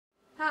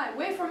Hi,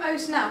 we're from Oh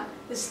Snap,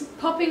 the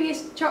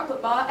poppingest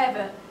chocolate bar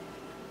ever.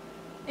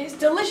 It's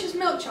delicious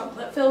milk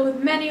chocolate filled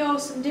with many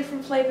awesome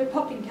different flavoured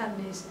popping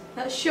candies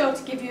that's sure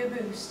to give you a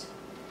boost.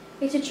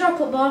 It's a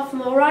chocolate bar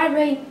from a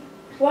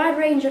wide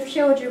range of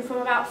children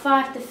from about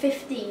 5 to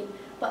 15,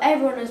 but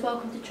everyone is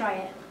welcome to try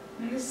it.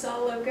 And this is our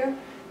logo.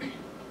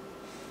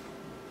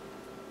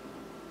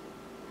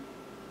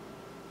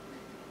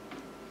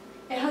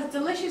 It has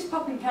delicious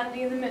popping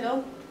candy in the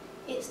middle.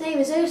 Its name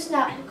is Oh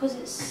Snap because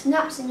it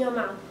snaps in your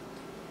mouth.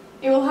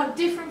 It will have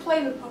different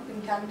flavoured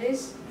popping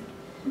candies.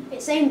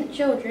 It's aimed at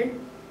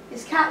children.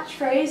 Its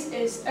catchphrase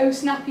is "Oh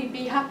Snappy,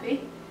 be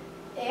happy."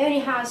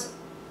 It has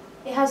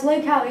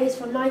low calories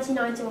from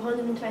 99 to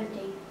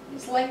 120.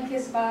 Its length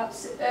is about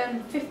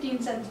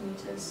 15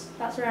 centimetres.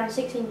 That's around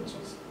 6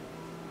 inches.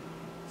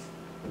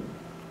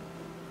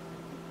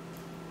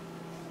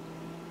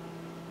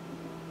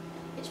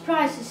 Its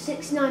price is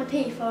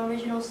 69p for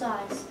original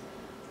size.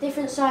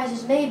 Different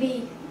sizes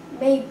may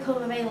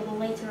become available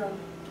later on.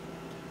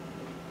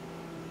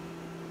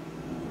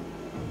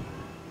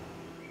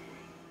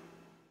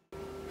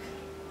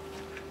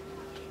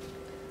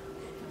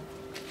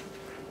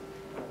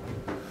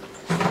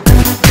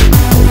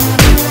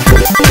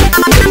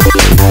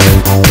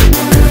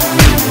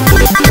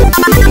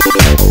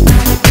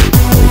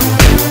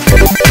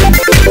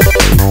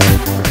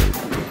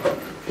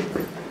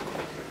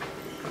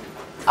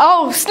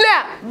 Oh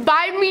snap!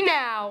 Buy me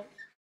now!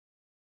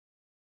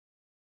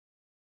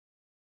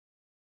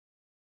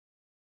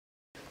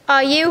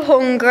 Are you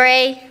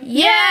hungry?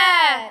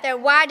 Yeah!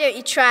 Then why don't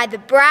you try the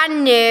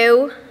brand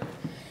new?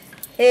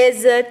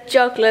 Here's a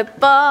chocolate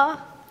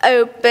bar.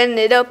 Open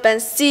it up and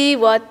see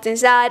what's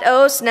inside.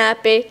 Oh,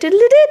 snappy.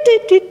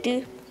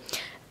 Do-do-do-do-do-do.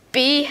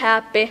 Be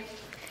happy.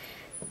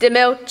 The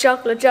milk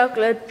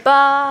chocolate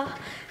bar.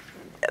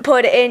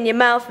 Put it in your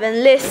mouth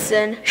and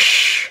listen.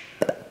 Shh.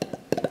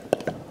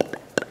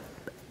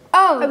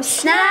 Oh,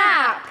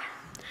 snap!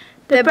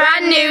 The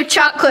brand new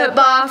chocolate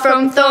bar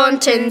from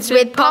Thornton's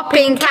with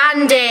popping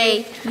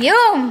candy.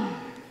 Yum!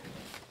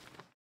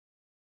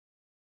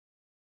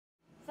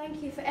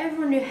 Thank you for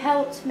everyone who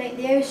helped make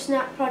the Oh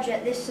Snap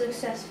project this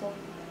successful.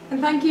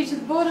 And thank you to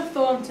the Board of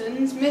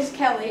Thornton's, Miss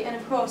Kelly, and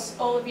of course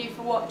all of you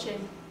for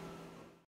watching.